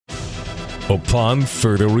upon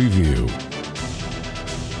further review.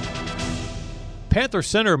 Panther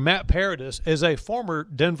center Matt Paradis is a former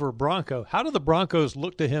Denver Bronco. How do the Broncos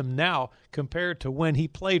look to him now compared to when he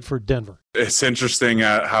played for Denver? It's interesting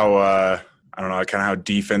how I don't know, kind of how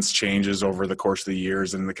defense changes over the course of the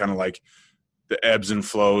years, and the kind of like the ebbs and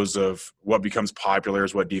flows of what becomes popular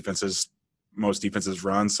is what most defenses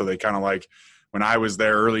run. So they kind of like, when I was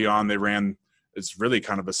there early on, it's really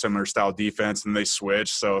kind of a similar style defense, and they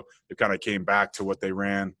switched. So it kind of came back to what they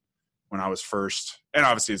ran when I was first. And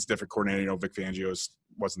obviously it's different coordinating. Vic Fangio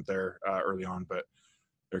wasn't there early on, but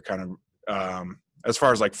they're kind of as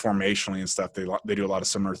far as like formationally and stuff, they do a lot of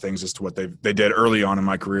similar things as to what they did early on in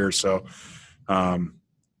my career. So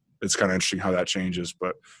it's kind of interesting how that changes.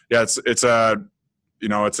 But yeah, it's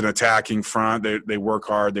an attacking front. They work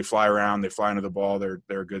hard. They fly around. They fly into the ball. They're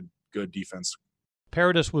a good defense.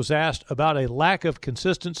 Paradis was asked about a lack of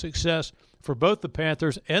consistent success for both the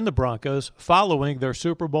Panthers and the Broncos following their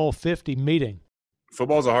Super Bowl 50 meeting.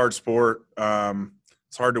 Football's a hard sport.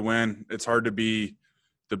 It's hard to win. It's hard to be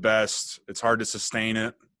the best. It's hard to sustain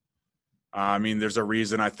it. I mean, there's a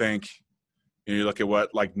reason I think you look at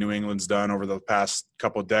what like New England's done over the past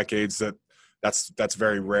couple of decades that's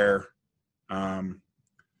very rare.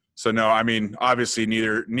 So no, I mean, obviously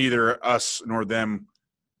neither us nor them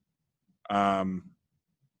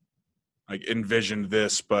like envisioned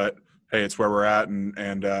this, but hey, it's where we're at,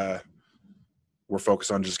 and we're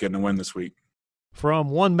focused on just getting a win this week. From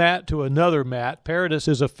one Matt to another Matt, Paradis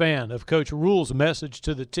is a fan of Coach Rule's message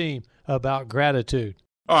to the team about gratitude.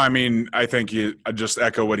 Oh, I mean, I think I just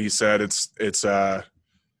echo what he said. It's there's a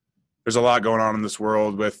lot going on in this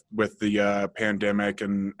world with the pandemic,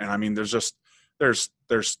 and I mean, there's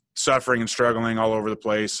suffering and struggling all over the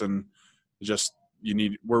place, and just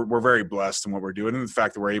we're very blessed in what we're doing, and the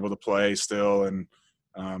fact that we're able to play still, and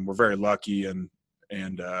we're very lucky, and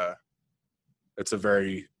it's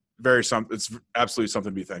it's absolutely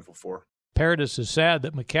something to be thankful for. Paradis is sad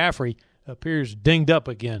that McCaffrey appears dinged up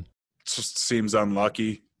again. It just seems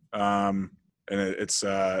unlucky, and it's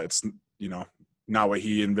not what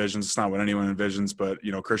he envisions. It's not what anyone envisions, but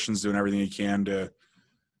Christian's doing everything he can to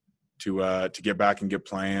get back and get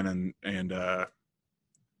playing, and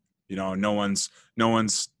no one's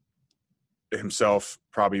himself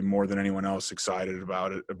probably more than anyone else excited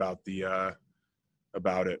about it, but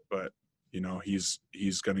he's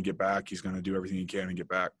going to get back. He's going to do everything he can to get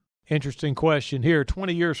back. Interesting question here.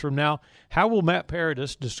 20 years from now, how will Matt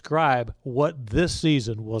Paradis describe what this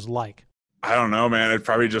season was like? I don't know, man. It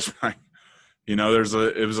probably just like, it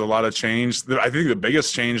was a lot of change. I think the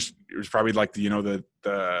biggest change was probably like the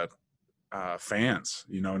fans,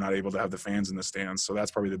 not able to have the fans in the stands. So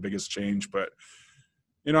that's probably the biggest change. But,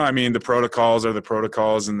 I mean, the protocols are the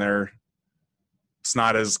protocols, and it's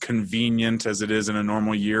not as convenient as it is in a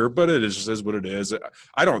normal year, but it is what it is.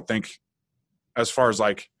 I don't think, as far as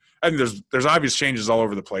like, I think there's obvious changes all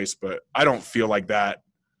over the place, but I don't feel like that.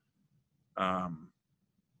 Like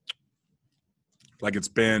it's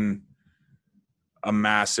been a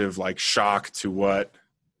massive like shock to what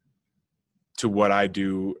I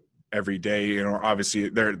do every day. Obviously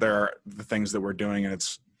there are the things that we're doing, and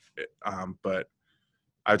but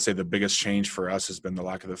I would say the biggest change for us has been the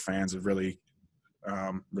lack of the fans. I really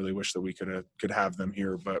wish that we could have them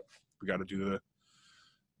here, but we got to do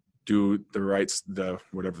the rights,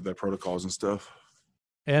 whatever the protocols and stuff.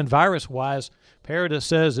 And virus-wise, Paradis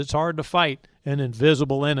says it's hard to fight an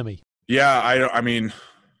invisible enemy. Yeah, I don't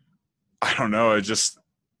know.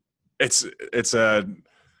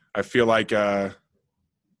 I feel like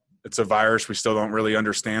it's a virus we still don't really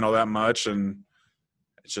understand all that much, and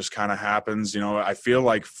it just kind of happens. I feel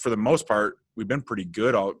like for the most part we've been pretty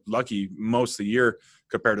good, lucky most of the year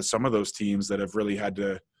compared to some of those teams that have really had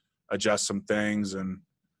to adjust some things, and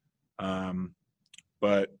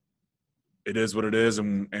but it is what it is,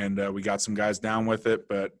 and we got some guys down with it,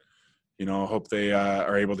 but hope they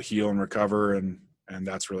are able to heal and recover, and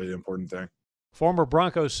that's really the important thing. Former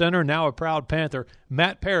Broncos center, now a proud Panther,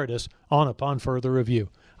 Matt Paradis, on Upon Further Review.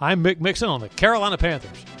 I'm Mick Mixon on the Carolina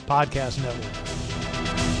Panthers Podcast Network.